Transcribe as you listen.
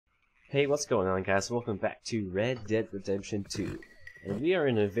Hey, what's going on, guys? Welcome back to Red Dead Redemption 2. And we are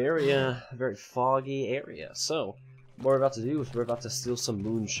in a very foggy area. So, what we're about to do is we're about to steal some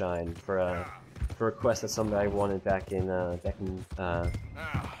moonshine for a quest that somebody wanted back in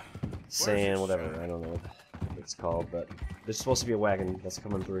San, whatever, I don't know what it's called, but there's supposed to be a wagon that's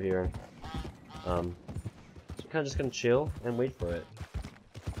coming through here. So we're kinda just gonna chill and wait for it.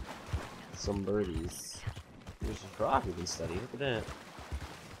 Some birdies. There's a frog we can study, look at that.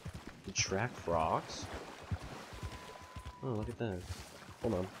 To track frogs? Oh, look at that.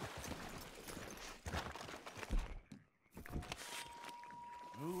 Hold on.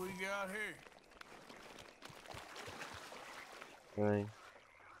 Who we got here? Right.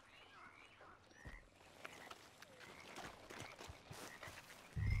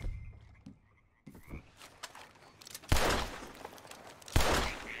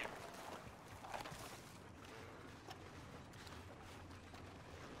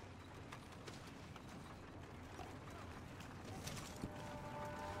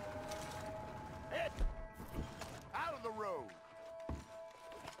 Out of the road.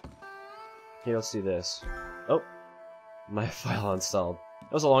 Here, let's do this. Oh! My file installed.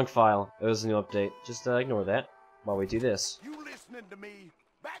 It was a long file. It was a new update. Just ignore that while we do this. You listening to me?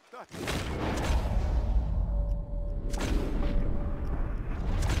 Back the...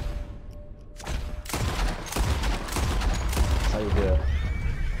 That's how you do it.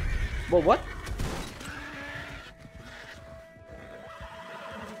 Well, what?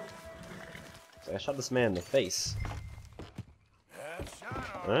 So I shot this man in the face.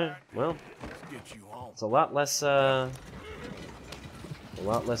 Alright, well, Let's get you home. it's a lot less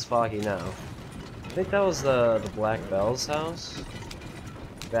foggy now. I think that was the Black Bell's house.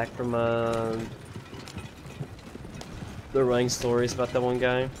 Back from, they're writing stories about that one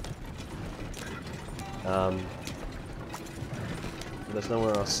guy. There's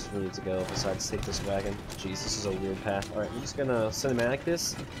nowhere else we need to go besides take this wagon. Jeez, this is a weird path. Alright, I'm just gonna cinematic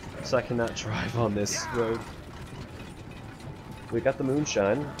this so I cannot drive on this road. We got the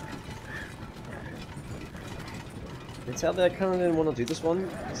moonshine. You can tell that I kind of didn't want to do this one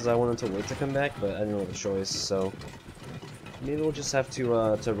because I wanted to wait to come back, but I didn't know the choice, so maybe we'll just have to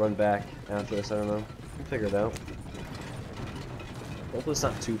run back after this. I don't know. We'll figure it out. Hopefully it's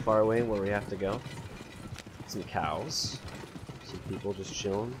not too far away where we have to go. Some cows. Some people just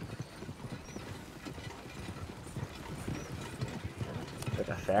chilling. Like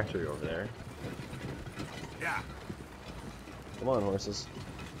a factory over there. Yeah. Come on, horses.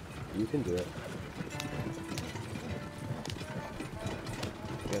 You can do it.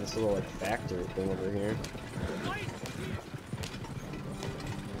 Yeah, this little like factory thing over here.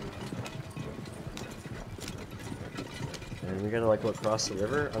 And we gotta like go across the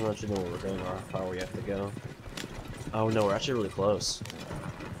river. I'm not sure where we're going or how far we have to go. Oh no, we're actually really close.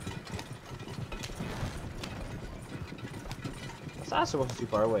 That's not supposed to be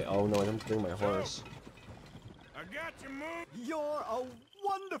too far away. Oh no, I didn't bring my horse. I got you, Moon. You're a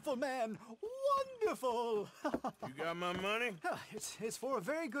wonderful man! Wonderful! You got my money? It's for a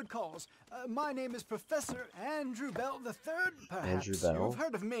very good cause. My name is Professor Andrew Bell III, perhaps. Andrew Bell? You've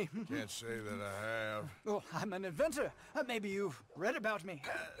heard of me. Can't say that I have. Oh, I'm an inventor. Maybe you've read about me.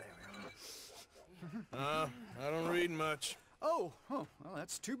 I don't read much. Oh, well,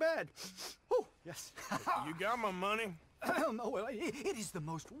 that's too bad. Oh, yes. You got my money? Oh, well, it is the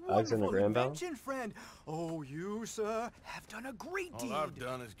most Alexander wonderful Graham Bell? invention, friend. Oh, you, sir, have done a great deed. All I've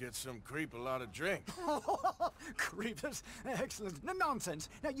done is get some creep a lot of drink. Creepers. Excellent. No nonsense.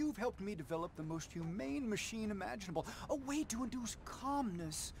 Now, you've helped me develop the most humane machine imaginable. A way to induce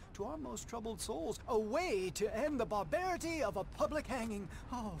calmness to our most troubled souls. A way to end the barbarity of a public hanging.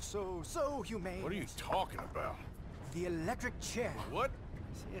 Oh, so humane. What are you talking about? The electric chair. What?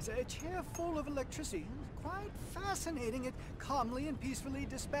 It's a chair full of electricity. Quite fascinating. It calmly and peacefully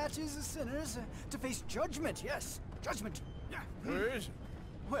dispatches the sinners to face judgment. Yes, judgment. Yeah. Where is it?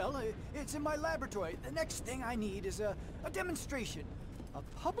 Well, it's in my laboratory. The next thing I need is a demonstration. A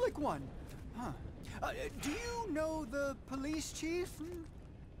public one. Huh. Do you know the police chief?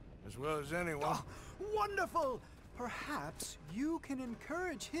 As well as anyone. Oh, wonderful! Perhaps you can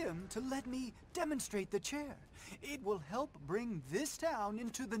encourage him to let me demonstrate the chair. It will help bring this town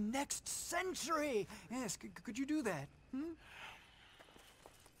into the next century. Yes, could you do that?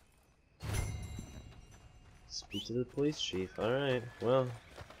 Speak to the police chief. Alright, well.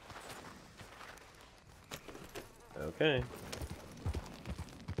 Okay.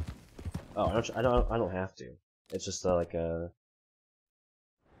 Oh, I don't have to. It's just like one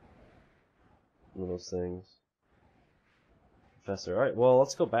of those things. Professor. Alright, well,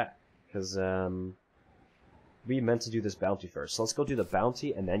 let's go back. Because, we meant to do this bounty first. So let's go do the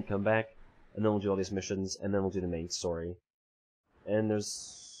bounty and then come back, and then we'll do all these missions, and then we'll do the main story. And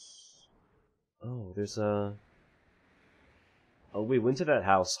there's... Oh, there's a... Oh, we went to that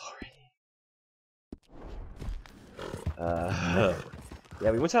house already. Yeah,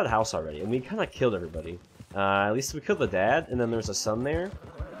 we went to that house already, and we kind of killed everybody. At least we killed the dad, and then there's a son there.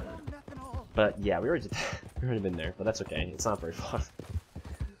 But yeah, we already did that. We've already been there, but that's okay. It's not very fun.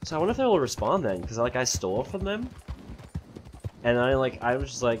 So I wonder if they will respond then, because like I stole from them, and I was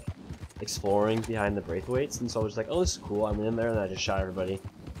just like exploring behind the Braithwaites, and so I was like, oh, this is cool. I went in there and I just shot everybody,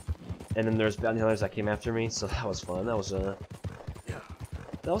 and then there's bounty hunters that came after me, so that was fun. That was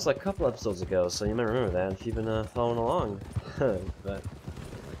like a couple episodes ago, so you might remember that if you've been following along. But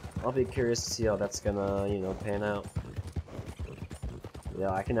I'll be curious to see how that's gonna, you know, pan out.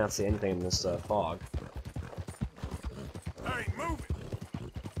 Yeah, I cannot see anything in this fog. Hey, move it!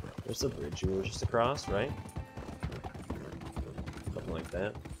 There's the bridge we were just across, right? Something like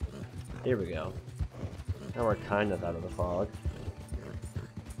that. Here we go. Now we're kind of out of the fog.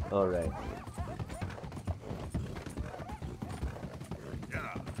 Alright.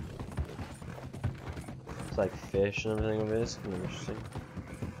 It's like fish and everything over this. Kind of interesting.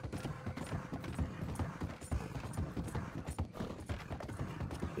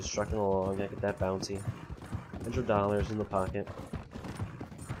 Just trucking along, gotta get that bounty. $100 in the pocket.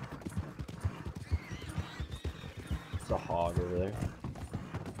 There's a hog over there.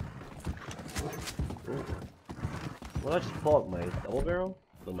 Why don't I just pull up my double barrel?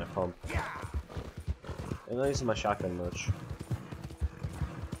 With my pump. I'm not using my shotgun much.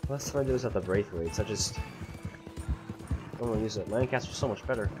 Last time I did this at the Braithwaites, I just don't want to use it. Lancaster's so much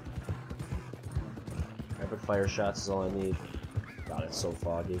better. Rapid fire shots is all I need. God, it's so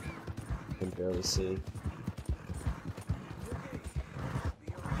foggy. I can barely see.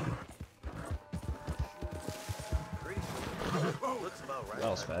 That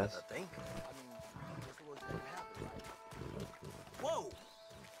was fast. Whoa!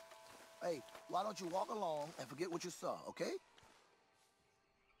 Hey, why don't you walk along and forget what you saw, okay?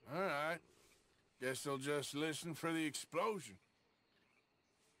 All right. Guess they'll just listen for the explosion.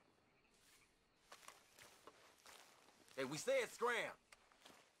 Hey, we said scram.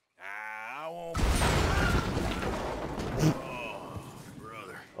 I won't. Oh,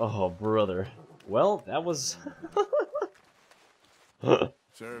 brother. Oh, brother. Well, that was...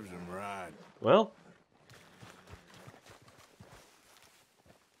 Serves him right. Well...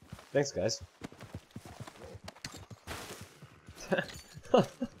 Thanks, guys.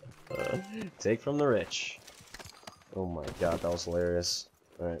 Take from the rich. Oh my god, that was hilarious.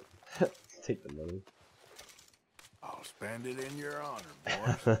 Alright. Take the money. I'll spend it in your honor,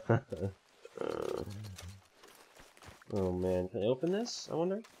 boys. Oh man, can I open this? I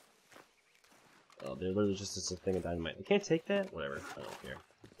wonder? Oh, they're literally just a thing of dynamite. They can't take that? Whatever, I don't care.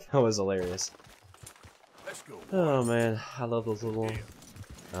 That was hilarious. Let's go. Oh man, I love those little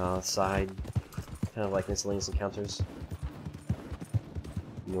side, kind of like miscellaneous encounters.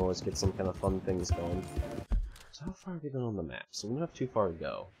 You always get some kind of fun things going. So how far have we been on the map? So we don't have too far to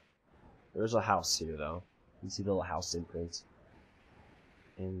go. There's a house here though. You can see the little house imprint.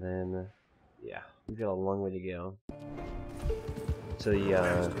 And then, yeah, we've got a long way to go. To the,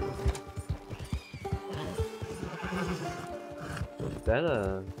 that,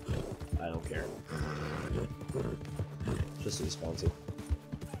 I don't care. Just responsive.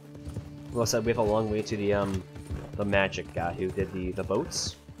 Well, I said we have a long way to the magic guy who did the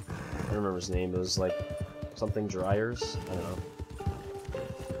boats. I don't remember his name. It was like something Dryers. I don't know.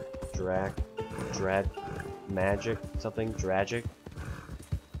 Magic something Dragic.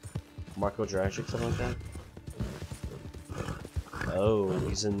 Marco Dragic, something like that. Oh,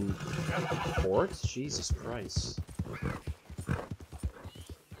 he's in port? Jesus Christ.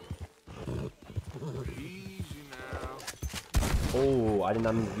 Easy now. Oh, I did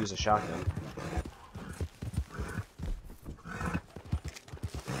not mean to use a shotgun.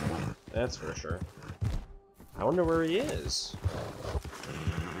 That's for sure. I wonder where he is.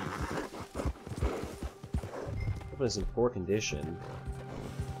 Hope it's in poor condition.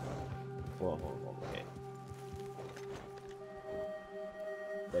 Whoa, okay.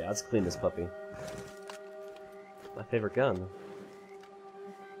 Wait, let's clean this puppy. My favorite gun.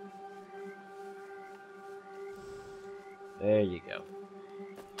 There you go.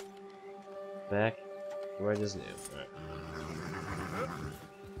 Back where it is new. Alright.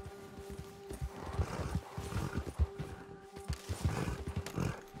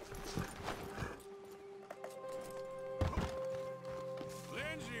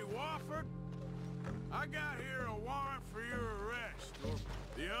 I got here a warrant for your arrest, or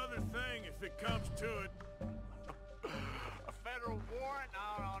the other thing if it comes to it.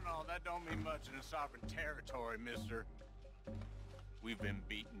 that don't mean much in a sovereign territory, mister. We've been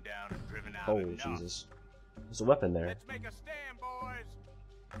beaten down and driven out Oh, enough. Jesus. There's a weapon there. Let's make a stand, boys.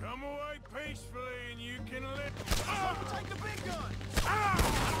 Come away peacefully and you can live. Take the big gun! I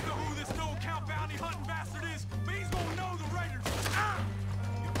don't know who this no-account bounty hunting bastard is, but he's gonna know the raiders.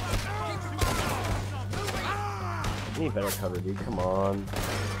 You need better cover, dude. Come on.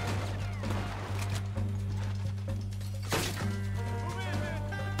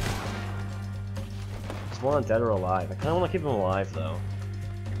 Is one dead or alive? I kind of want to keep him alive, though.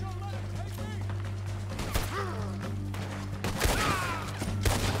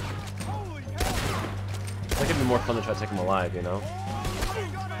 That could be more fun to try to take him alive, you know?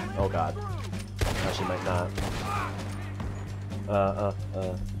 Oh god. Actually, might not.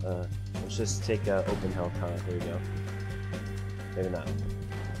 Let's just take open health time. There you go. Maybe not.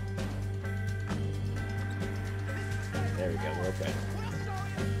 There we go, we're okay.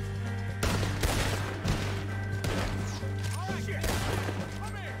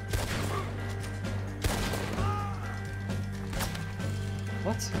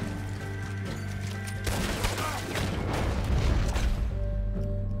 What?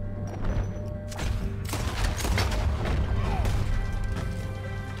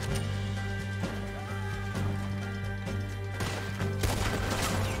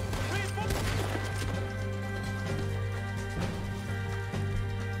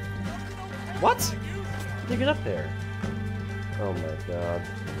 What? How did you get up there? Oh my god.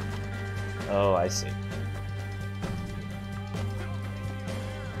 Oh, I see.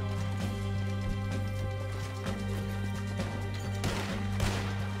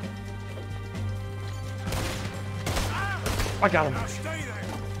 I got him!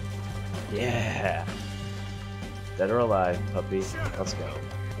 Yeah! Dead or alive, puppy. Let's go.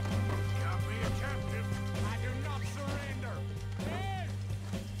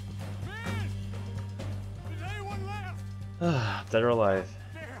 Dead or alive.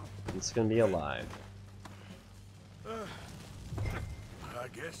 It's gonna be alive. I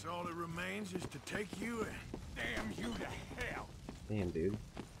guess all that remains is to take you and damn you to hell. Damn, dude.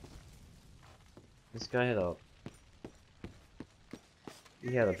 This guy had a...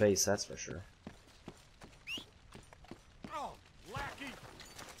 He had a base, that's for sure. Oh, lackey.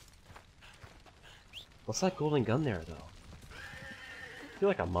 What's that golden gun there, though? I feel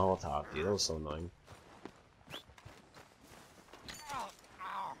like a Molotov, dude. That was so annoying.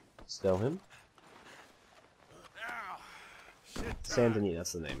 Stow him. Saint Denis,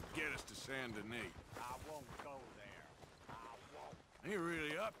 that's the name. Get us to Saint Denis. I won't go there. I won't. Ain't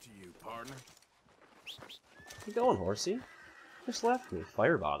really up to you, partner. Keep going, horsey. Just left me.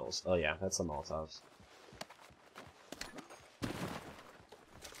 Fire bottles. Oh yeah, that's the Molotovs.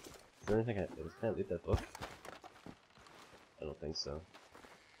 Is there anything can I loot that book? I don't think so.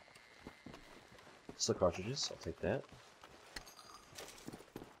 Still cartridges, I'll take that.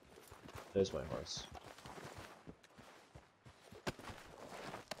 There's my horse.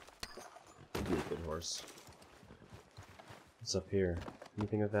 Be a good horse. What's up here?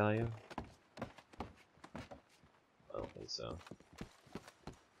 Anything of value? I don't think so.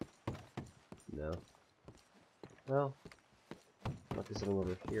 No. Well, might be something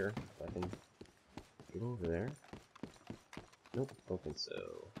over here. If I can get over there. Nope, don't think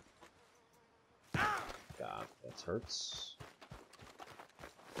so. God, that hurts.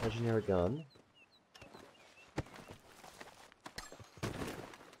 Legendary gun.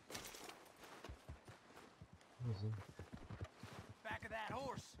 Back of that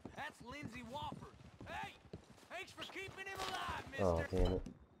horse. That's Lindsay Wofford. Hey! Thanks for keeping him alive, mister. Oh, damn it.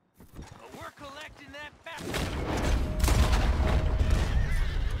 We're collecting that bastard.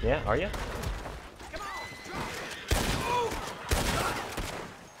 Yeah, are ya? Come on, drop it. Move!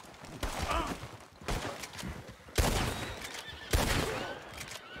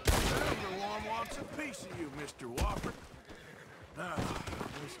 Everyone wants a piece of you, Mr. Wofford. Now,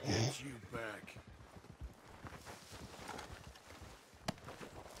 let's get you back.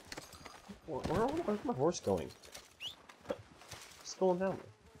 Where's my horse going? It's going down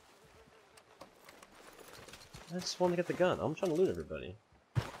there. I just want to get the gun. I'm trying to loot everybody.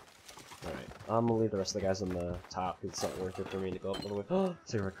 Alright, I'm gonna leave the rest of the guys on the top. It's not worth it for me to go up all the way. Oh,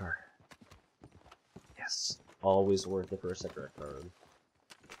 Sirerin card. Yes. Always worth it for a Sirerin card.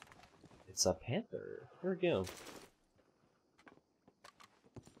 It's a panther. Here we go.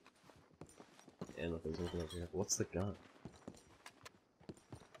 And look, there's anything over here. What's the gun?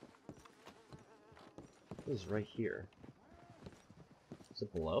 It is right here. Is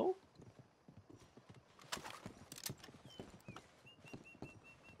it below?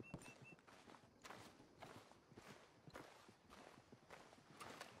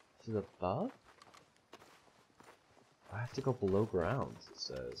 it above? I have to go below ground, it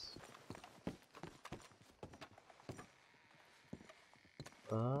says.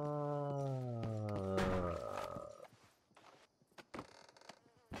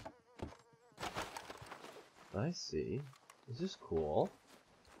 I see. This is cool.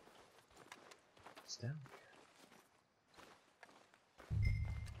 It's down here.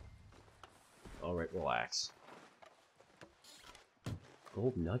 Alright, relax.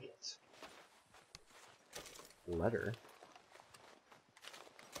 Gold nugget. Letter.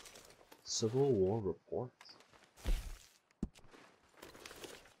 Civil War report.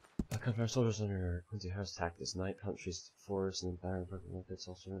 A couple of soldiers under Quincy Harris attacked this night. Countries, forests, and barren methods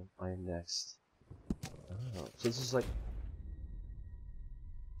also. I am next. Oh, so this is like,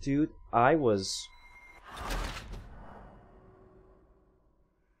 dude, I was.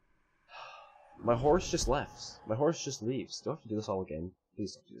 My horse just left. My horse just leaves. Do I have to do this all again?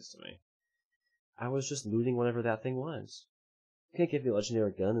 Please don't do this to me. I was just looting whatever that thing was. You can't give me a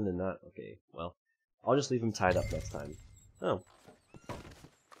legendary gun and then not. Okay, well, I'll just leave him tied up next time. Oh.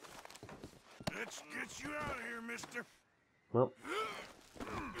 Let's get you out of here, mister. Well.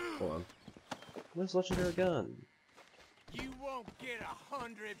 Hold on. Where's the legendary gun? You won't get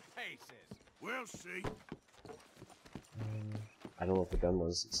 100 paces. We'll see. I don't know what the gun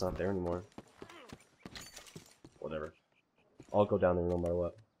was. It's not there anymore. Whatever. I'll go down there no matter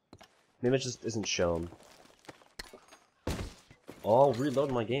what. Maybe it just isn't shown. I'll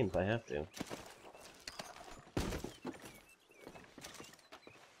reload my game if I have to.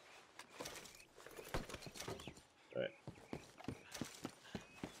 Alright.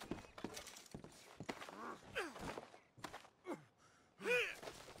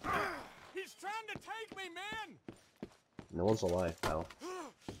 He's trying to take me, man! No one's alive, pal.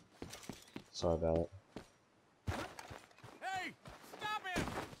 Sorry about it. Hey, stop him!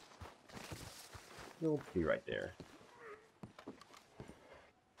 You'll be right there.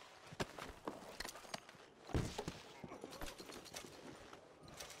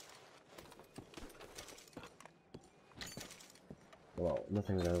 Well,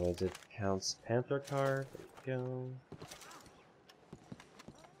 nothing related counts. Panther card. There we go.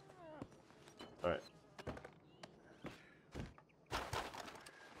 Alright.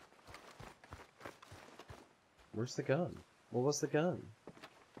 Where's the gun? What was the gun?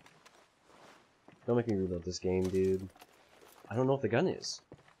 Don't make me reload this game, dude. I don't know what the gun is.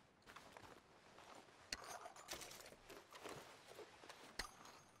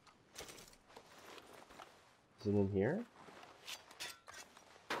 Is it in here?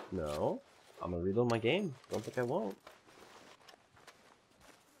 No. I'm gonna reload my game. Don't think I won't.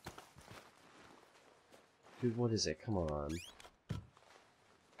 Dude, what is it? Come on.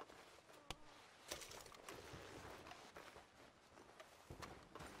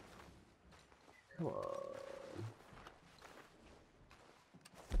 Come on.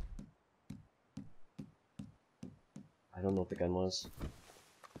 I don't know what the gun was.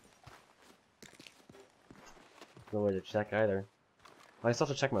 No way to check either. I still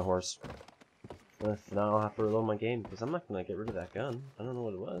have to check my horse. If not, I'll have to reload my game, because I'm not gonna get rid of that gun. I don't know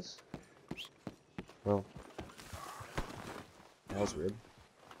what it was. Well, that was weird.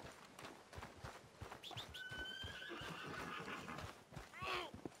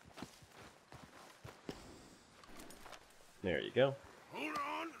 There you go. Hold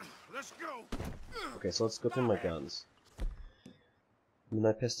on. Let's go. Okay, so let's go through my guns.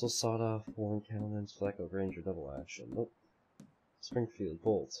 Midnight pistol, sawed-off, one cannon, flak of ranger, double action. Nope. Springfield,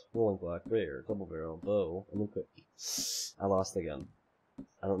 bolt, rolling block, rare, double barrel, bow, and then quick. I lost the gun.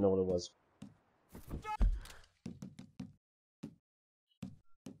 I don't know what it was.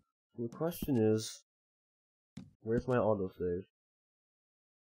 The question is, where's my autosave?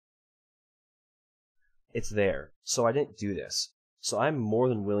 It's there. So I didn't do this. So I'm more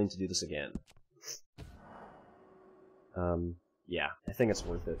than willing to do this again. Yeah, I think it's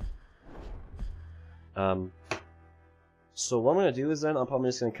worth it. So what I'm gonna do is then I'm probably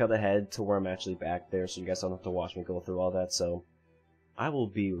just gonna cut ahead to where I'm actually back there, so you guys don't have to watch me go through all that. So I will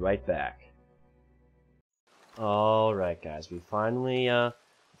be right back. All right, guys, we finally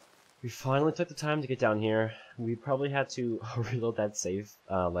took the time to get down here. We probably had to reload that save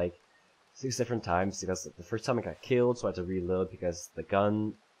like 6 different times because the first time I got killed, so I had to reload because the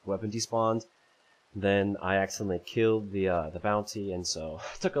weapon despawned. Then I accidentally killed the bounty, and so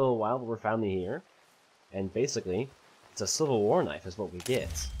it took a little while, but we're finally here. And basically, it's a Civil War knife is what we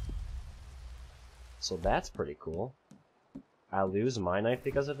get. So that's pretty cool. I'll lose my knife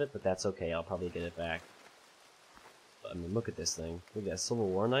because of it, but that's okay. I'll probably get it back. I mean, look at this thing. Look at that Civil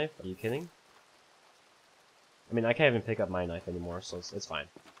War knife. Are you kidding? I mean, I can't even pick up my knife anymore, so it's fine.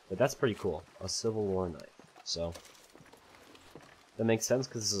 But that's pretty cool. A Civil War knife. So that makes sense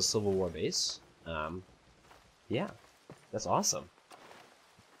because this is a Civil War base. Yeah, that's awesome.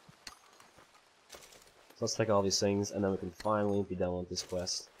 So let's take all these things, and then we can finally be done with this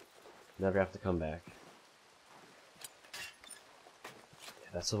quest. Never have to come back. Yeah,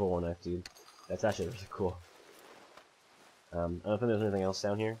 that Civil War knife, dude. That's actually really cool. I don't think there's anything else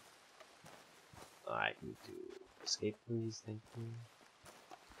down here. I can do escape, please. Thank you.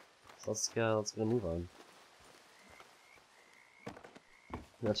 So let's go. Let's get a move on.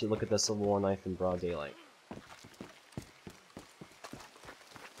 Let's look at the Civil War knife in broad daylight.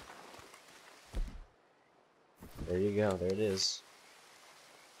 There you go. There it is.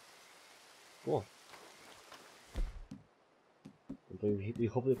 Cool. We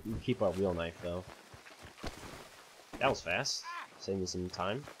hope we keep our real knife though. That was fast. Saved me some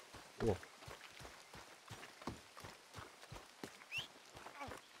time. Cool.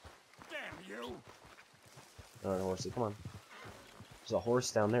 Damn you! Alright, horsey, come on. There's a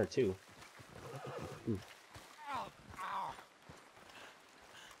horse down there too. Ooh. Ow, ow.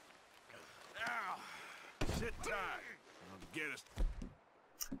 Ow. Sit tight. I'll get us.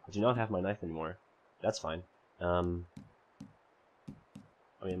 I do not have my knife anymore. That's fine.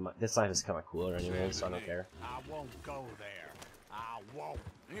 I mean, this knife is kind of cooler anyway, so I don't care. I won't go there. I won't.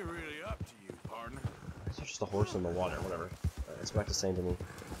 Ain't really up to you, partner. It's just a horse in the water, whatever. Alright, let's go back to Saint Denis.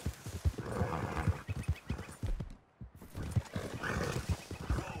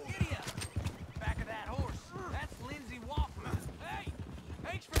 Idiot! Back of that horse. That's Lindsay Wofford. Hey!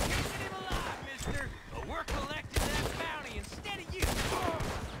 Thanks for keeping him alive, mister. But we're collecting that bounty instead of you.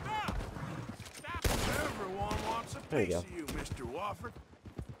 Stop! Stop! Everyone wants a There you piece go. of you, Mr. Wofford.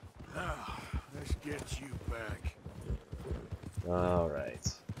 Now, let's get you back.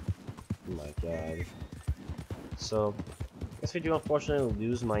 Alright. Oh my god. So, I guess we do unfortunately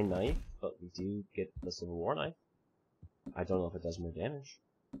lose my knife, but we do get the Civil War knife. I don't know if it does more damage.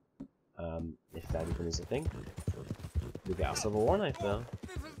 If that even is a thing. We got a Civil War knife though.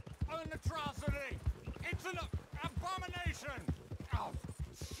 This is an atrocity. It's an abomination. Oh,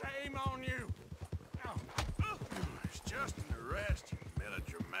 shame on you. Oh, it's just an arrest, you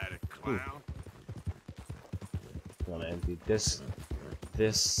melodramatic clown. Come on, man, dude. This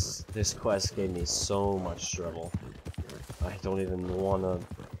quest gave me so much trouble. I don't even wanna.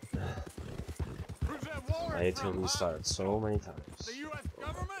 Who's that war I had to from, huh? restart so many times. The U.S. Oh my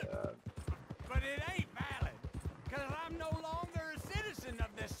government? god. But it ain't valid. Because I'm no longer a citizen of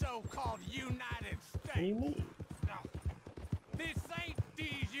this so-called United What do you States. mean? No. This ain't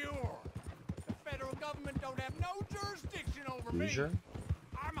de jure. The federal government don't have no jurisdiction over me. Leisure?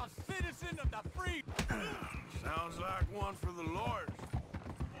 I'm a citizen of the free. Sounds like one for the Lord.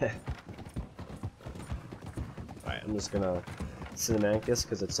 Alright, I'm just gonna cinematic this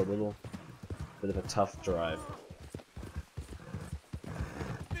because it's a little bit of a tough drive.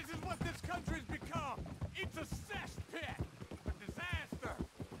 This is what this country's become. It's a cesspit, a disaster,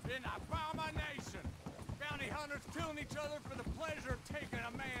 an abomination. Bounty hunters killing each other for the pleasure of taking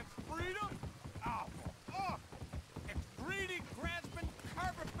a man's freedom. Awful. Oh, it's greedy, grasping,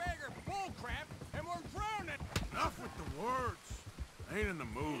 carpetbagger bullcrap, and we're drowning. Enough with the words. Ain't in the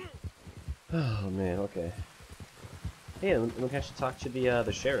mood. Oh man, okay. Hey, and we can actually talk to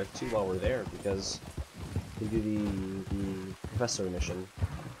the sheriff too while we're there because we can do the professor mission.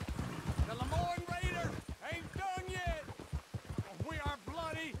 The Lemoyne Raiders ain't done yet. We are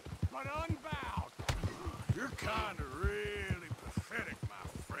bloody, but unbowed. You're kind of really pathetic, my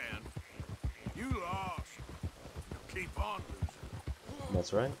friend. You lost. You keep on losing.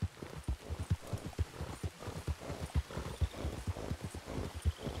 That's right.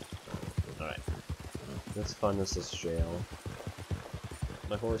 Alright. Let's find this jail.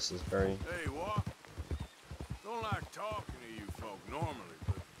 My horse is very... Hey, what? Don't like talking to you folk normally,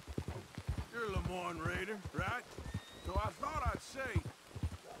 but you're a Lemoyne Raider, right? So I thought I'd say,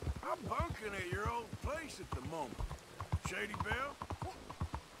 I'm bunking at your old place at the moment. Shady Belle?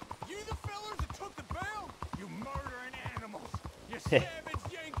 You the fellers that took the bell? You murdering animals. You savage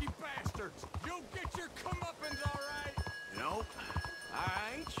Yankee bastards. You'll get your comeuppance, all right? No,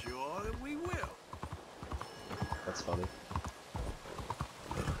 I ain't sure that we will. That's funny.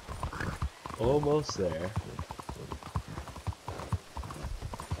 Almost there.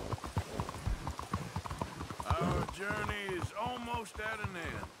 Our journey is almost at an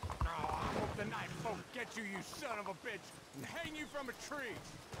end. Oh, I hope the night folk get you, you son of a bitch, and hang you from a tree.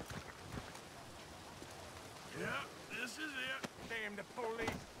 Yeah, this is it. Damn the police.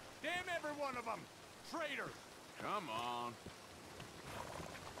 Damn every one of them. Traitors. Come on.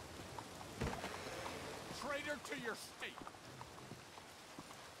 Traitor to your state.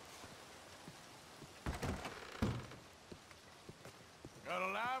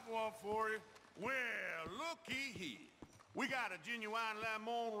 have one for you. Well, looky here. We got a genuine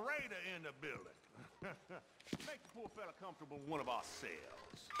Lamont Raider in the building. Make the poor fella comfortable in one of our cells.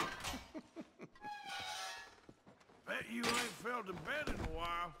 Bet you ain't felt a bed in a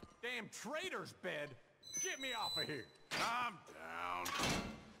while. Damn traitor's bed. Get me off of here. Calm down.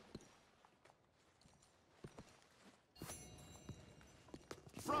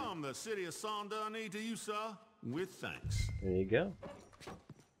 From the city of Saint-Denis to you, sir, with thanks. There you go.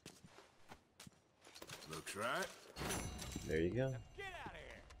 Looks right. There you go. Get out of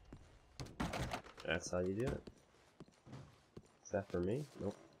here. That's how you do it. Is that for me?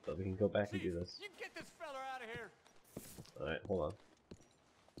 Nope. But we can go back and do this. You get this fella out of here. Alright, hold on.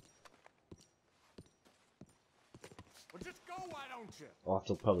 Well, just go, why don't you? I'll have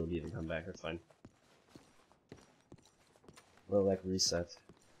to probably leave and come back, that's fine. We'll like reset.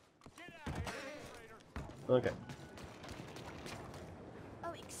 Get out of here, traitor. Okay.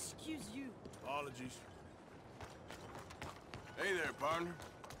 Oh, excuse you. Apologies. Hey there, partner.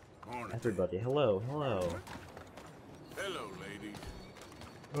 Morning. Everybody, hello, hello. Hello, ladies.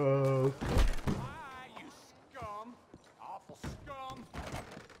 Oh. Ah, you scum. Awful scum.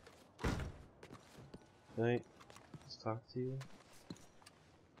 Can I just talk to you?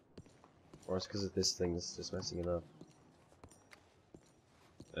 Or it's because of this thing that's just messing it up.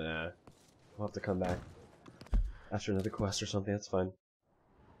 We'll have to come back after another quest or something, that's fine.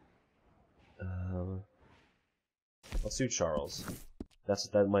 Let's do Charles.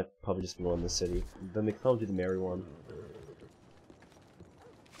 That might probably just be one in the city. Then we can do the Mary one.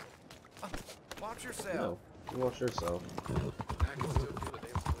 Watch yourself. No, you watch yourself. I can still feel the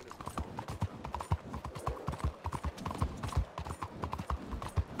damn splinters.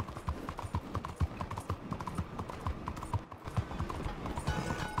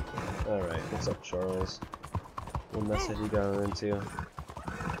 Alright, what's up, Charles? What mess have you gotten into?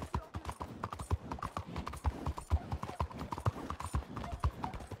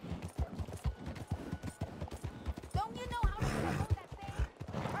 Don't you know how to control that thing?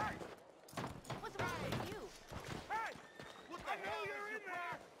 Hey! What's wrong with you? Hey! What the hell you're in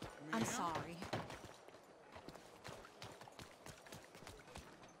there? I'm sorry.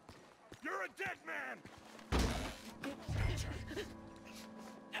 You're a dead man!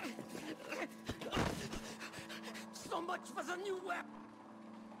 So much for the new weapon.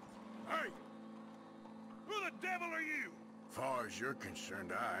 Hey! Who the devil are you? Far as you're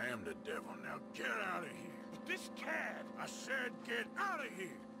concerned, I am the devil. Now get out of here. This cad! I said get out of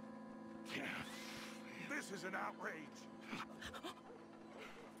here! This is an outrage.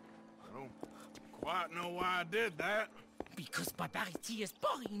 I don't quite know why I did that. Because barbarity is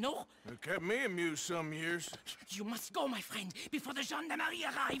boring, no? It kept me amused some years. You must go, my friend, before the gendarmerie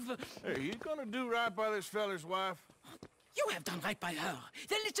arrive. Hey, you gonna do right by this feller's wife? You have done right by her.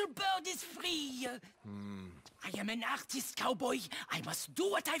 The little bird is free. I am an artist, cowboy. I must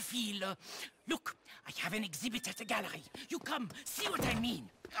do what I feel. Look, I have an exhibit at the gallery. You come, see what I mean.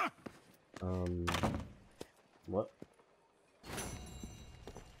 What?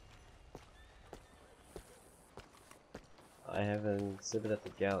 I have an exhibit at the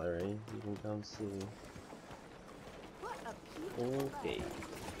gallery. You can come see. What a beautiful Okay.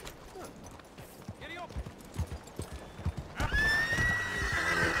 Get up.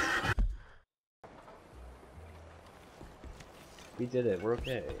 We did it, we're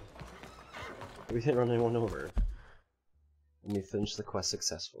okay. We didn't run anyone over. And we finished the quest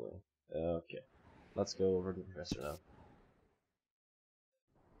successfully. Okay. Let's go over to the professor now.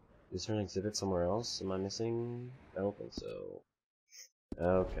 Is there an exhibit somewhere else? Am I missing? I don't think so.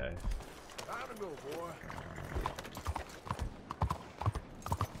 Okay. Time to go, boy.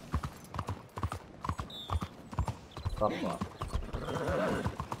 Pop, pop.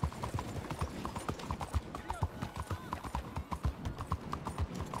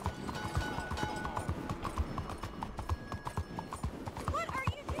 What are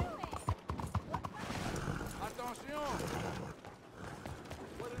you doing? Attention.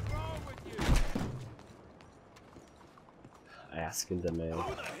 What is wrong with you? Asking the man.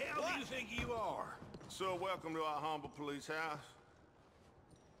 Who the hell do you think you are? So welcome to our humble police house.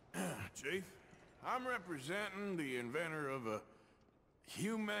 Chief, I'm representing the inventor of a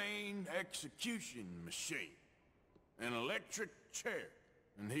humane execution machine. An electric chair.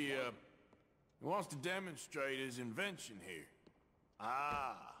 And he wants to demonstrate his invention here.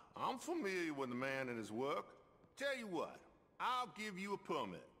 Ah, I'm familiar with the man and his work. Tell you what, I'll give you a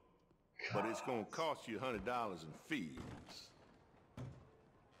permit. But it's gonna cost you $100 in fees.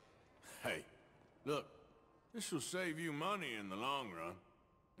 Hey, look, this will save you money in the long run.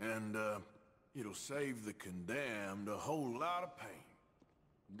 And, it'll save the condemned a whole lot of pain.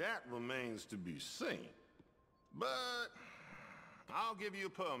 That remains to be seen. But I'll give you a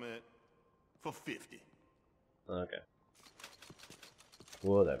permit for 50. Okay.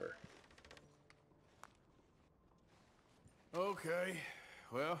 Whatever. Okay.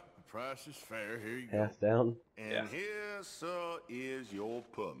 Well, the price is fair. Here you go. Half down. And here, sir, is your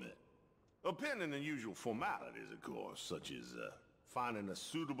permit. Pending the usual formalities, of course, such as finding a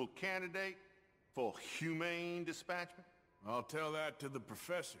suitable candidate for humane dispatchment. I'll tell that to the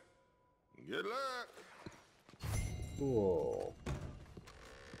professor. Good luck. Cool.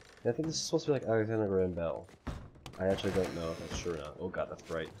 Yeah, I think this is supposed to be like Alexander Graham Bell. I actually don't know if that's true or not. Oh god, that's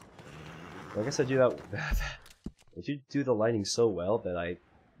bright. I guess I do that. I do do the lighting so well that I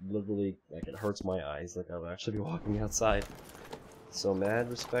literally, like, it hurts my eyes. Like I'll actually be walking outside. So mad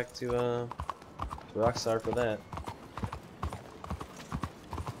respect to Rockstar for that.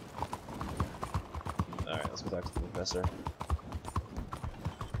 Alright, let's go talk to the professor.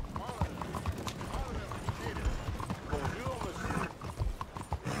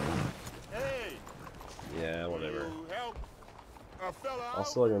 Hey, Yeah, whatever. you help a fella I'll out?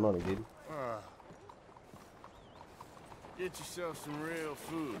 steal your money, dude. Get yourself some real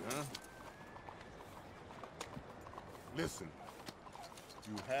food, huh? Listen,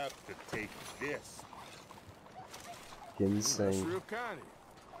 you have to take this. That's Ginseng. real kind of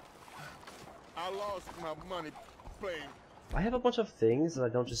you. I lost my money playing. I have a bunch of things that I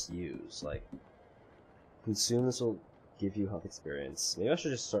don't just use. Like, consume this will give you health experience. Maybe I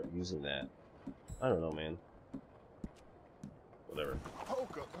should just start using that. I don't know, man. Whatever.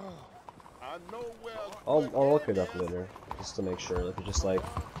 Poker. I know where. I'll look it up later, just to make sure. Like, it's just like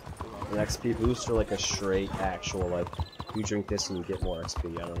an XP boost or like a straight actual, like, you drink this and you get more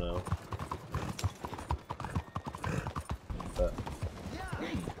XP. I don't know. But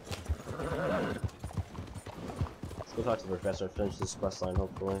let's go talk to the professor. Finish this quest line,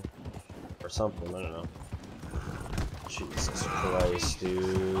 hopefully, or something. I don't know. Jesus Christ,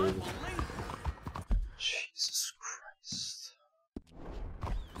 dude. Jesus Christ.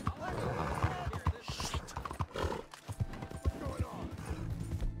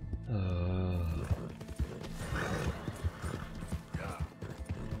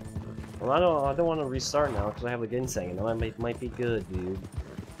 Well, I don't want to restart now because I have the ginseng, and that might be good, dude.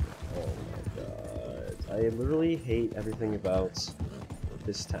 Oh my god. I literally hate everything about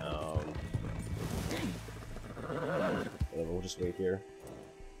this town. Whatever, we'll just wait here.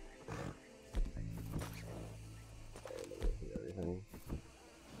 Everything.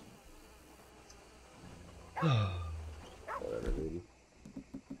 Whatever, dude.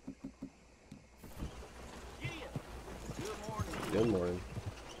 Good morning.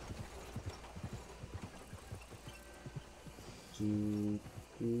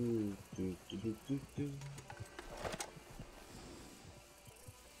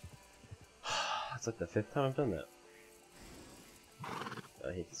 It's like the 5th time I've done that.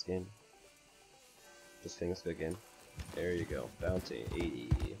 I hate this game. Just kidding, it's a good game. There you go. Bounty 80.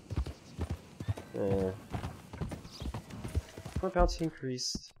 My bounty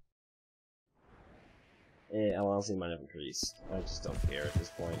increased. I honestly might have increased. I just don't care at this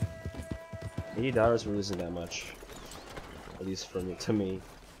point. $80 we're losing that much. At least from to me.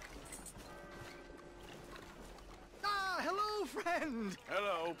 Ah, hello, friend!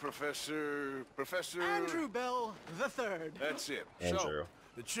 Hello, Professor Andrew Bell the Third. That's it. Andrew. So,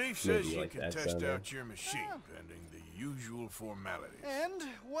 the chief says Maybe you like can that test sound there. out your machine, pending the usual formalities. And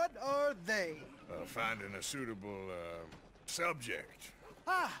what are they? Finding a suitable, subject.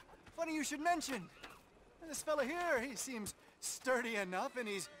 Ah, funny you should mention. This fella here, he seems sturdy enough, and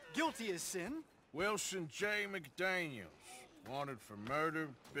he's guilty as sin. Wilson J. McDaniels. Wanted for murder,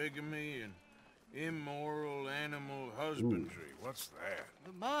 bigamy, and immoral animal husbandry. What's that?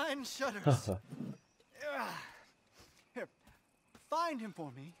 The mind shudders. Here, find him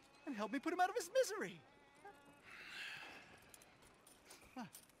for me, and help me put him out of his misery.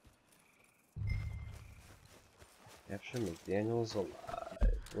 Capture McDaniels alive.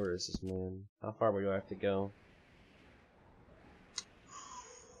 Where is this man? How far do I have to go?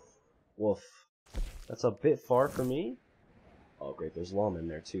 Woof. That's a bit far for me. Oh great, there's lawmen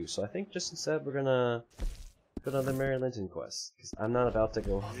there too. So I think just instead we're gonna go on the Mary Linton quest, because I'm not about to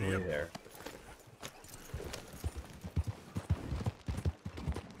go all the way there.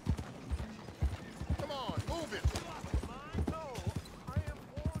 Come on, move it.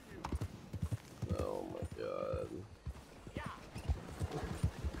 Oh my god.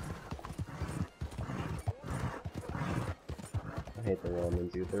 I hate the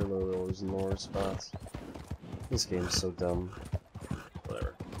lawmen, dude. They're literally always in the worst spots. This game's so dumb.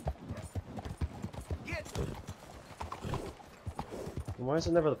 Whatever. Why is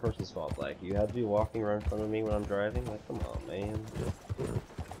it never the person's fault? Like, you have to be walking right in front of me when I'm driving? Like, come on, man.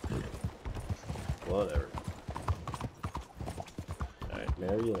 Whatever. Alright,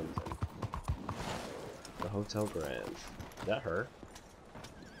 Mary Linton. The Hotel Grand. Is that her?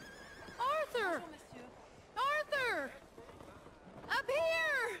 Arthur! Arthur! Up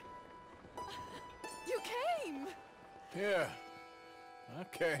here! You came! Yeah, I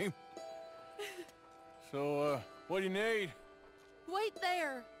came. So, what do you need? Wait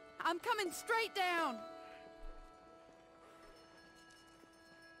there. I'm coming straight down.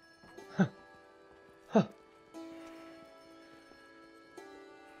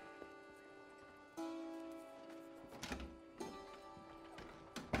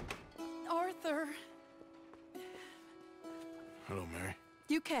 Arthur, Hello, Mary.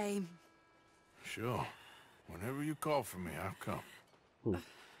 you came. Sure. Whenever you call for me, I'll come.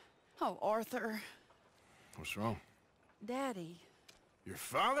 Oh, Arthur. What's wrong? Daddy. Your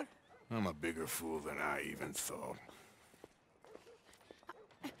father? I'm a bigger fool than I even thought.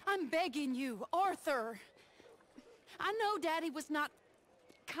 I'm begging you, Arthur. I know Daddy was not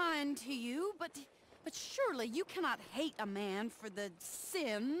kind to you, but surely you cannot hate a man for the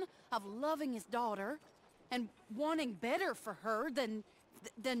sin of loving his daughter and wanting better for her than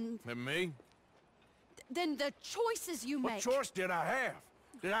And me? the choices you What make. choice did I have?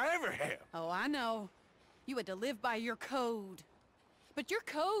 Did I ever have? Oh, I know. You had to live by your code. But your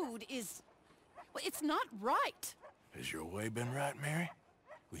code is... well, it's not right. Has your way been right, Mary?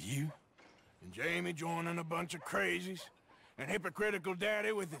 With you? And Jamie joining a bunch of crazies? And hypocritical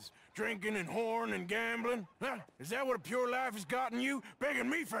daddy with his drinking and whoring and gambling? Huh? Is that what a pure life has gotten you? Begging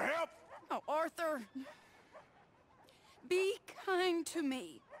me for help? Oh, Arthur. Be kind to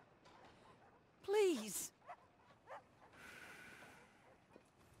me. Please.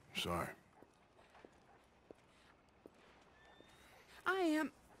 Sorry.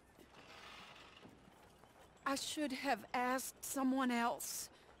 I should have asked someone else.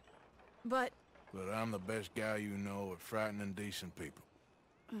 But But I'm the best guy you know at frightening decent people.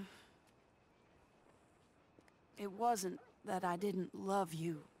 it wasn't that I didn't love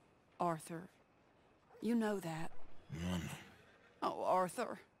you, Arthur. You know that. Oh,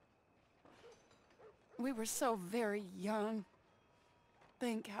 Arthur. We were so very young.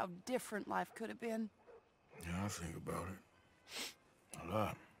 Think how different life could have been. Yeah, I think about it. A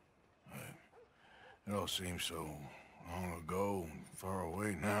lot. It all seems so long ago and far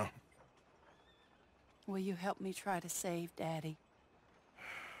away now. Will you help me try to save Daddy?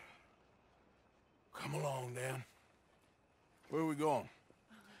 Come along, Dan. Where are we going?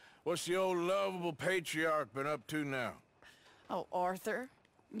 What's the old lovable patriarch been up to now? Oh, Arthur,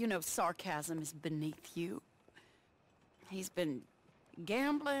 you know sarcasm is beneath you. He's been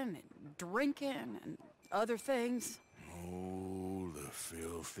gambling and drinking and other things. Oh, the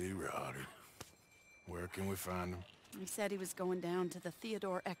filthy rotter. Where can we find him? He said he was going down to the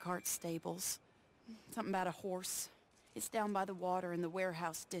Theodore Eckhart stables. Something about a horse. It's down by the water in the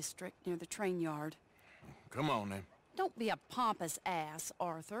warehouse district near the train yard. Come on, then. Don't be a pompous ass,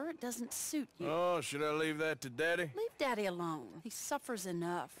 Arthur. It doesn't suit you. Oh, should I leave that to Daddy? Leave Daddy alone. He suffers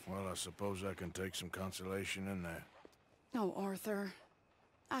enough. Well, I suppose I can take some consolation in that. No, Arthur.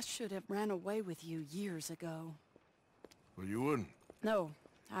 I should have ran away with you years ago. Well, you wouldn't. No,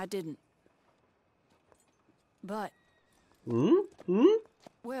 I didn't. But...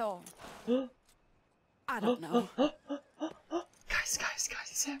 well... I don't know. Guys,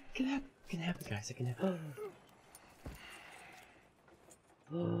 it can happen, guys, it can happen.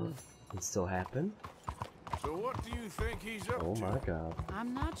 It can still happen. So what do you think he's up Oh to? my god.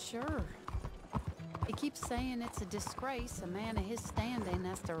 I'm not sure. He keeps saying it's a disgrace a man of his standing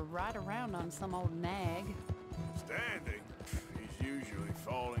has to ride around on some old nag. Standing? He's usually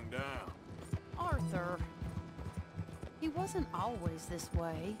falling down. Arthur. He wasn't always this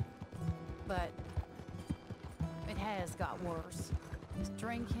way, but it has got worse. He's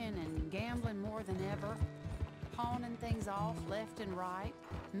drinking and gambling more than ever, pawning things off left and right,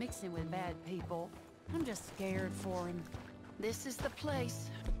 mixing with bad people. I'm just scared for him. This is the place.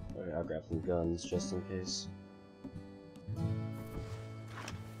 Alright, I'll grab some guns just in case.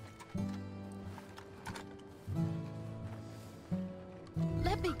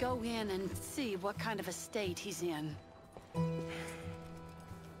 Let me go in and see what kind of a state he's in.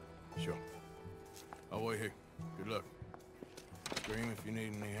 Sure. I'll wait here. Good luck. Scream if you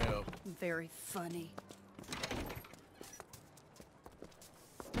need any help. Very funny.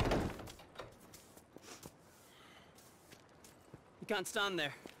 You can't stand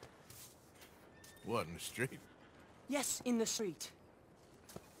there. What, in the street? Yes, in the street.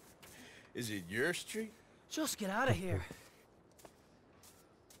 Is it your street? Just get out of here.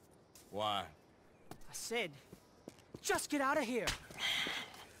 Why? I said, just get out of here.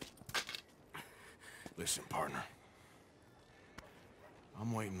 Listen, partner.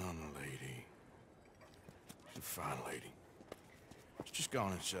 I'm waiting on the lady. She's a fine lady. She's just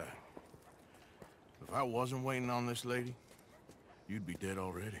gone inside. If I wasn't waiting on this lady, you'd be dead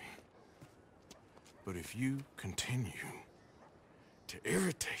already. But if you continue to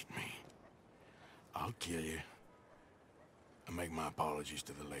irritate me, I'll kill you. And make my apologies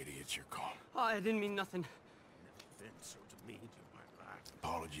to the lady. It's your call. Oh, I didn't mean nothing. Never been so demeaned in my life.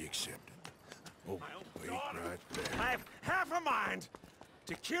 Apology accepted. Oh, wait daughter. right there. I have half a mind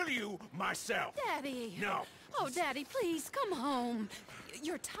to kill you myself. Daddy! No. Oh, Daddy, please, come home.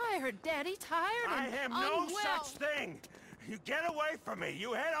 You're tired, Daddy, tired I and am no unwell. such thing. You get away from me.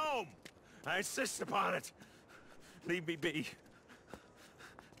 You head home. I insist upon it. Leave me be.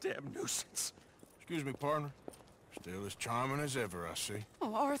 Damn nuisance. Excuse me, partner. Still as charming as ever, I see.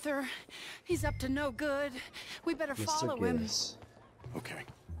 Oh, Arthur, he's up to no good. We better follow him. Gillis. Okay.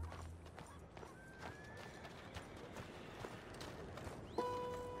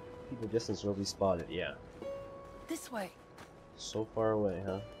 Keep the distance will be spotted, yeah. This way. So far away,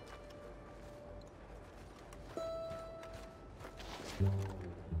 huh?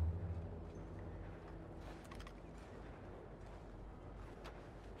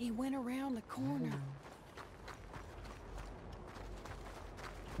 He went around the corner.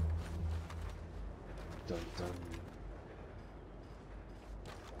 Dun dun.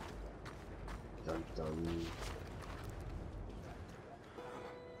 Dun dun.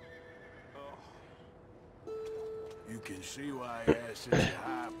 You can see why he has such a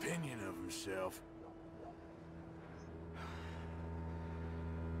high opinion of himself.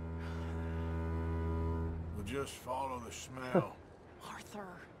 We'll just follow the smell. Arthur,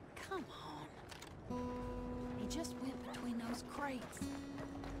 come on. He just went between those crates.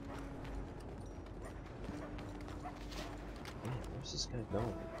 Man, where's this guy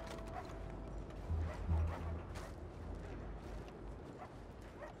going?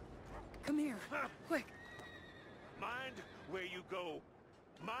 Come here, quick. Mind where you go.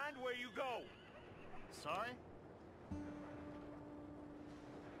 Mind where you go. Sorry?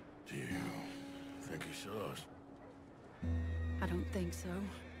 Do you think he saw us? I don't think so.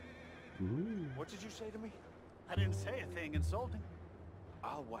 What did you say to me? I didn't say a thing insulting.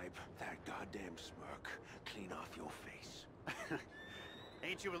 I'll wipe that goddamn smirk clean off your face.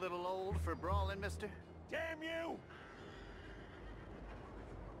 Ain't you a little old for brawling, mister? Damn you!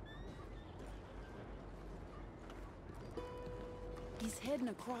 He's heading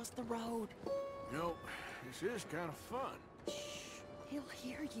across the road. You know, this is kind of fun. Shh, he'll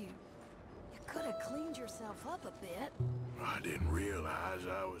hear you. You could have cleaned yourself up a bit. I didn't realize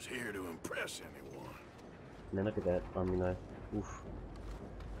I was here to impress anyone. Man, look at that army knife. Oof.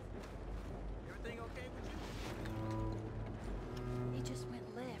 Everything okay with you? He just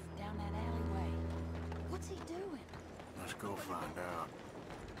went left down that alleyway. What's he doing? Let's go find out.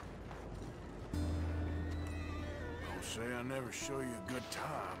 Don't say I never show you a good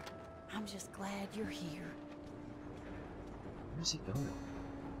time. I'm just glad you're here. Where's he going?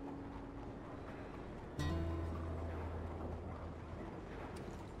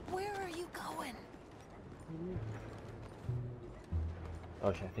 Where are you going? Oh,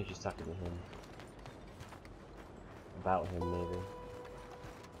 I think she's talking to him. About him, maybe.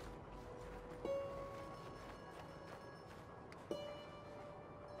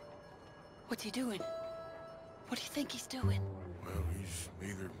 What's he doing? What do you think he's doing? Well, he's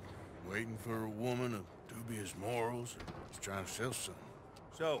either waiting for a woman of dubious morals or he's trying to sell something.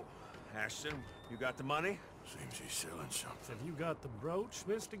 So, Ashton, you got the money? Seems he's selling something. Have you got the brooch,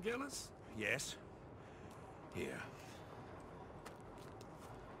 Mr. Gillis? Yes. Here.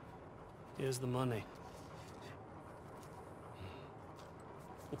 Here's the money.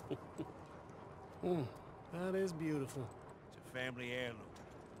 That is beautiful. It's a family heirloom.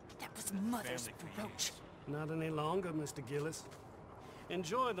 That was Mother's Family brooch. Not any longer, Mr. Gillis.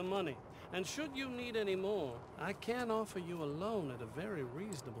 Enjoy the money, and should you need any more, I can offer you a loan at a very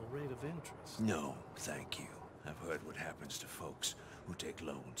reasonable rate of interest. No, thank you. I've heard what happens to folks who take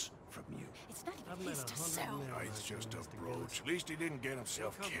loans from you. It's not I've even met his to 100 sell. men Oh, like it's you, just a Mr. brooch. Gillis. At least he didn't get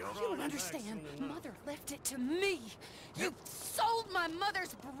himself Come killed. You don't Back understand. soon enough. Mother left it to me. You sold my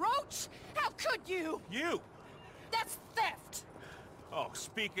mother's brooch? How could you? You! That's theft. Oh,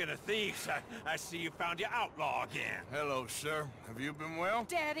 speaking of thieves, I see you found your outlaw again. Hello, sir. Have you been well?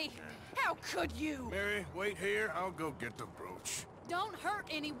 Daddy, how could you? Mary, wait here. I'll go get the brooch. Don't hurt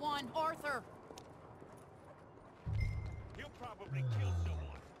anyone, Arthur. He'll probably kill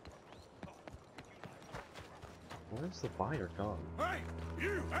someone. Where's the buyer gone? Hey,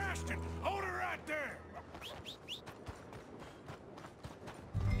 you, Ashton! Hold her right there!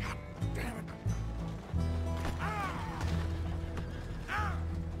 God damn it! Ah! Ah!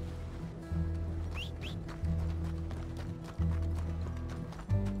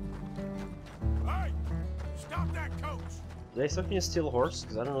 Hey! Stop that coach! Do they expect me to steal a horse?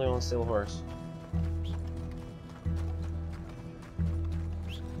 Because I don't really want to steal a horse.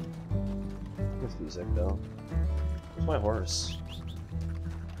 This music, though. Where's my horse?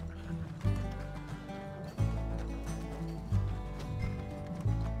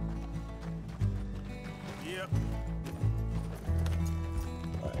 Yep.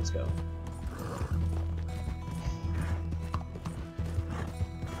 Alright, let's go.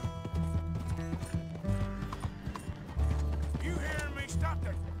 You hearing me? Stop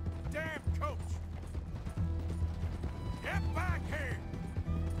that damn coach! Get back here!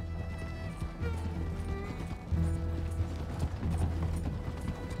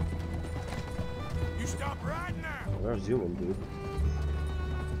 You stop right now! They're zooming, dude.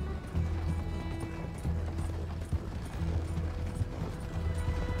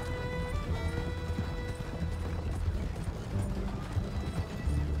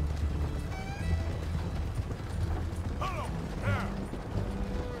 Hold on! Now!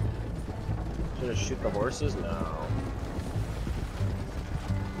 Should I shoot the horses? No.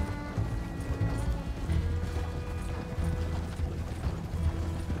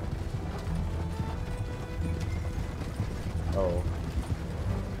 Oh.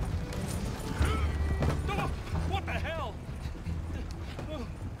 What the hell?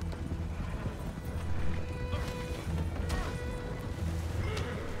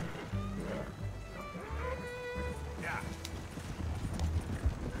 Yeah.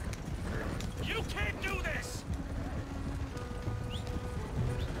 You can't do this!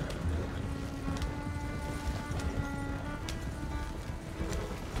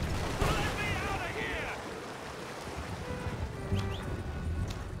 Let me out of here!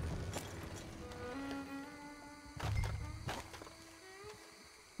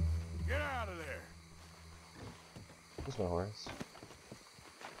 Get out of there! Where's my horse?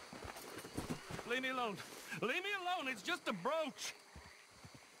 Leave me alone. Leave me alone. It's just a brooch.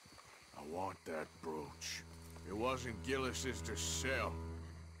 I want that brooch. It wasn't Gillis's to sell.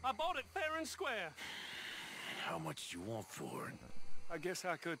 I bought it fair and square. How much do you want for it? I guess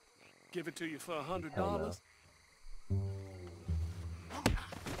I could give it to you for $100. Hell no.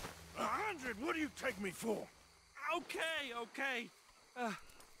 100? What do you take me for? Okay, okay.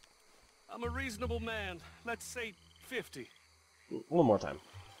 I'm a reasonable man. Let's say 50. One more time.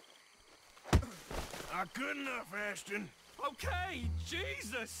 Not good enough, Ashton. Okay,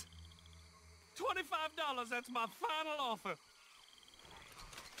 Jesus! $25, that's my final offer.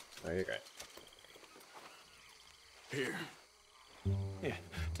 There you go. Here. Here,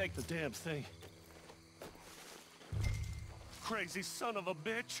 take the damn thing. Crazy son of a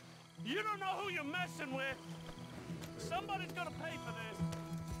bitch. You don't know who you're messing with. Somebody's gonna pay for this.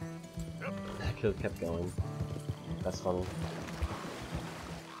 I could have kept going. That's funny.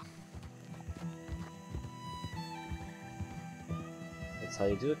 That's how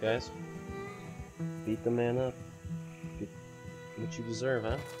you do it, guys. Beat the man up. Get what you deserve,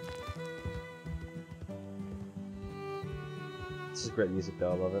 huh? This is great music,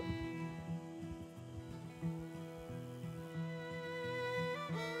 though. I love it.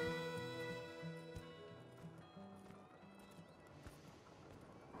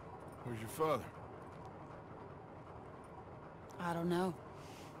 Where's your father? I don't know.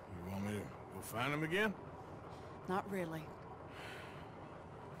 You want me to go find him again? Not really.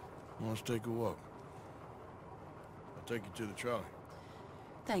 Let's take a walk. I'll take you to the trolley.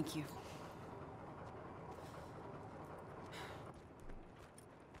 Thank you.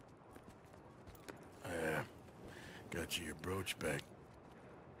 Yeah. Got you your brooch back.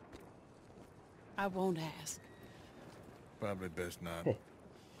 I won't ask. Probably best not.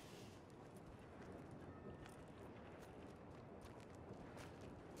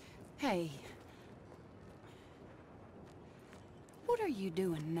 Hey. What are you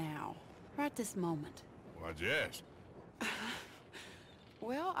doing now? Right this moment? Why'd you ask?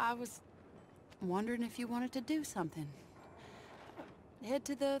 Well, I was wondering if you wanted to do something. Head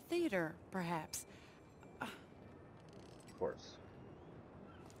to the theater, perhaps. Of course.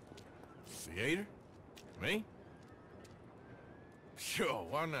 Theater? Me? Sure,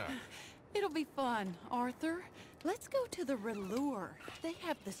 why not? It'll be fun, Arthur. Let's go to the Relure. They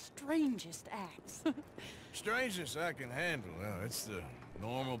have the strangest acts. Strangeness I can handle. Well, it's the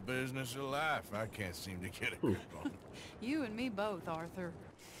normal business of life. I can't seem to get a grip on. You and me both, Arthur.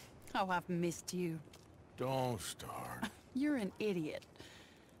 Oh, I've missed you. Don't start. You're an idiot,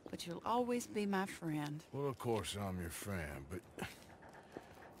 but you'll always be my friend. Well, of course I'm your friend, but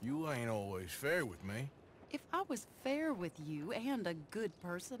you ain't always fair with me. If I was fair with you and a good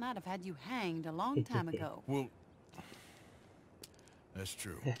person, I'd have had you hanged a long time ago. Well, that's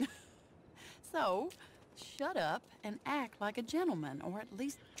true. So, shut up and act like a gentleman, or at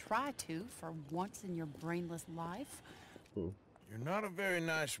least try to for once in your brainless life. You're not a very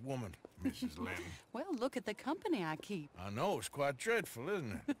nice woman, Mrs. Linton. Well, look at the company I keep. I know, it's quite dreadful,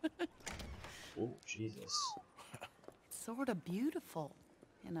 isn't it? Oh, Jesus. It's sort of beautiful,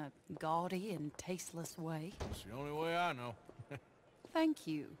 in a gaudy and tasteless way. It's the only way I know. Thank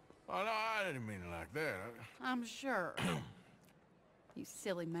you. Oh, no, I didn't mean it like that. I'm sure. You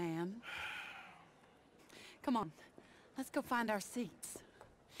silly man. Come on, let's go find our seats.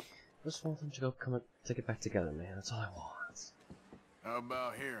 I just want them to go come and take it back together, man. That's all I want. How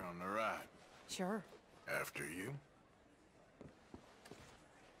about here on the right? Sure. After you.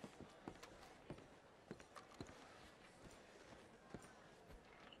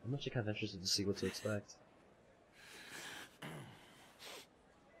 I'm actually kind of interested to see what to expect.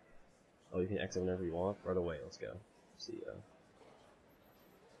 Oh, you can exit whenever you want. Right away, let's go. See ya.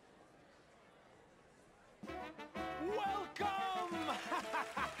 Welcome!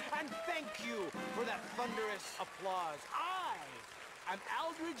 And thank you for that thunderous applause. I am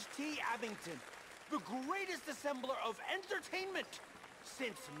Aldridge T. Abington, the greatest assembler of entertainment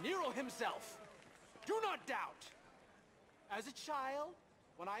since Nero himself. Do not doubt. As a child,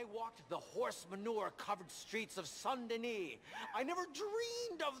 when I walked the horse manure-covered streets of Saint-Denis, I never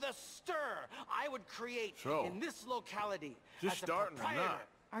dreamed of the stir I would create in this locality just as a starting or proprietor not?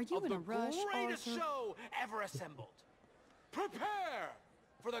 Are you of in the a rush, greatest Arthur? show ever assembled. Prepare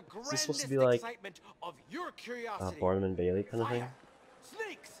for the Is this grandest supposed to be like excitement of your curiosity. Barnum and Bailey kind of thing? Fire,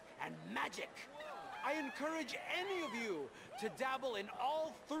 snakes, and magic. I encourage any of you to dabble in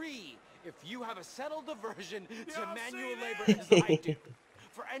all three if you have a settled aversion to manual labor as I do.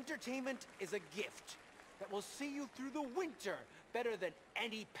 For entertainment is a gift that will see you through the winter better than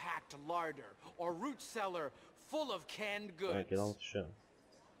any packed larder or root cellar full of canned goods. Alright, get on with the show.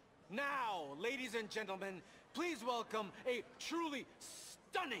 Now, ladies and gentlemen, please welcome a truly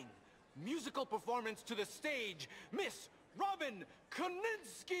stunning musical performance to the stage, Miss Robin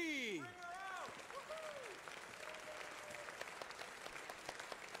Koninsky!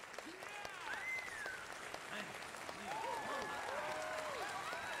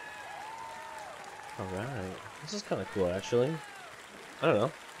 Alright. This is kind of cool, actually. I don't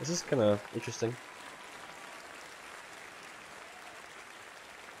know. This is kind of interesting.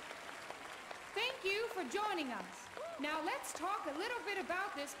 Thank you for joining us. Now let's talk a little bit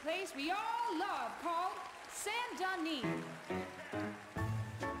about this place we all love called Saint-Denis.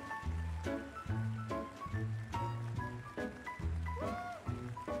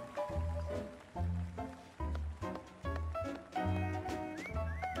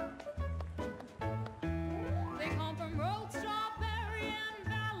 They come from rolled strawberry and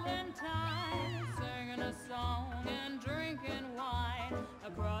Valentine, singing a song and drinking wine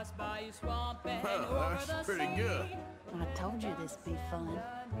across Bayou Swamp and over the That's pretty sea. good. I told you this'd be fun.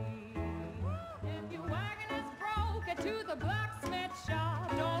 If your wagon is broke, get to the blacksmith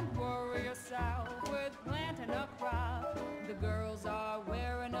shop. Don't worry yourself with planting a crop. The girls are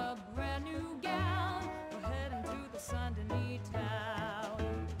wearing a brand new gown. We're heading to the Saint-Denis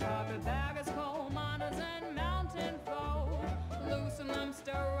town. Carpetbaggers, coal miners, and mountain folk. Loosen them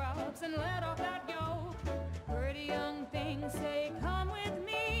stirrups and let off that yoke. Pretty young things say, come with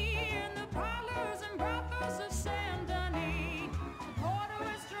me in the parlors and brothels of Saint-Denis. The porter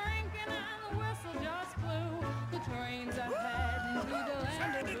is drinking and the whistle just blew. The trains are heading to the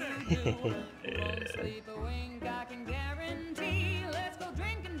land of voodoo. You won't sleep a wink, I can guarantee. Let's go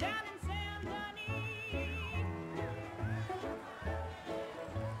drinking down in Saint-Denis.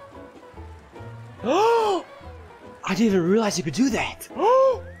 Oh! I didn't even realize you could do that!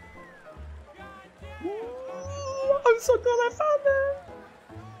 Oh! I'm so glad I found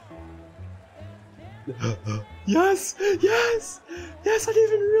that! Yes! Yes! Yes, I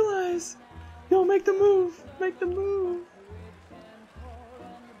didn't even realize! Yo, make the move! Make the move!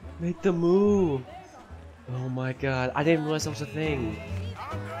 Make the move! Oh my god, I didn't realize that was a thing!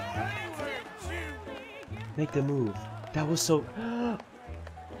 Make the move. That was so...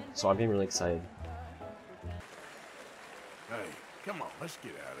 So I'm getting really excited. Hey, come on, let's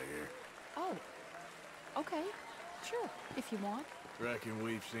get out of here. Oh, okay. Sure, if you want. Reckon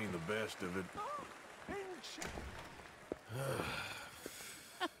we've seen the best of it.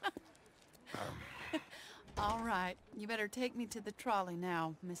 All right, you better take me to the trolley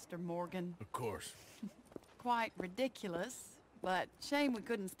now, Mr. Morgan. Of course. quite ridiculous, but shame we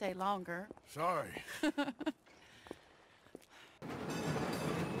couldn't stay longer. Sorry.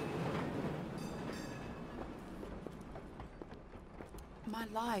 My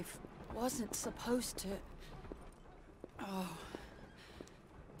life wasn't supposed to... Oh.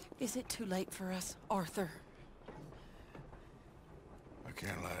 Is it too late for us, Arthur? I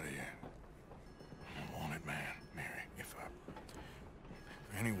can't lie to you. I'm a wanted man, Mary. If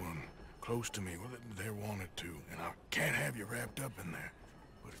anyone close to me, well, they're wanted to, and I can't have you wrapped up in there.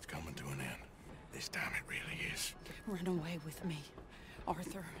 But it's coming to an end. This time it really is. Run away with me,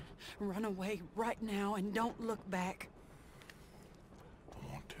 Arthur. Run away right now and don't look back.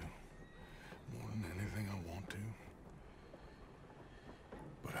 I want to. More than anything, I want to.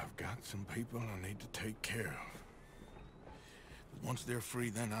 But I've got some people I need to take care of. Once they're free,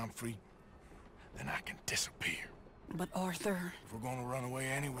 then I'm free. Then I can disappear. But Arthur... If we're gonna run away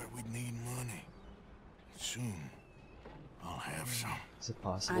anywhere, we'd need money. Soon, I'll have some. Is it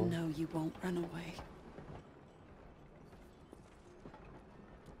possible? I know you won't run away.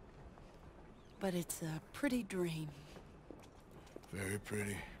 But it's a pretty dream. Very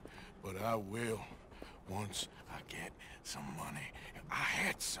pretty, but I will once I get some money. I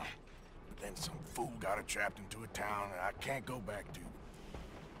had some, but then some fool got it trapped into a town that I can't go back to.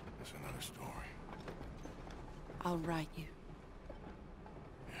 That's another story. I'll write you.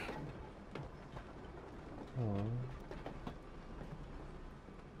 Yeah. Aww.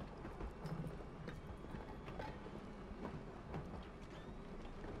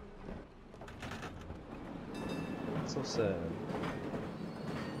 That's so sad.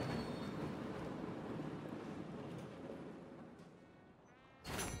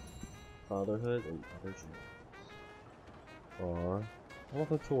 Fatherhood and other dreams. Aw. I want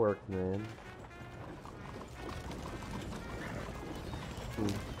them to work, man.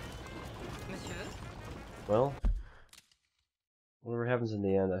 Well, whatever happens in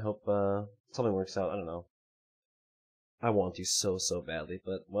the end, I hope something works out. I don't know. I want to so badly,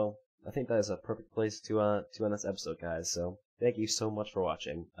 but well, I think that is a perfect place to end this episode, guys. So thank you so much for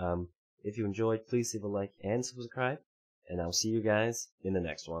watching. If you enjoyed, please leave a like and subscribe, and I'll see you guys in the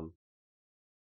next one.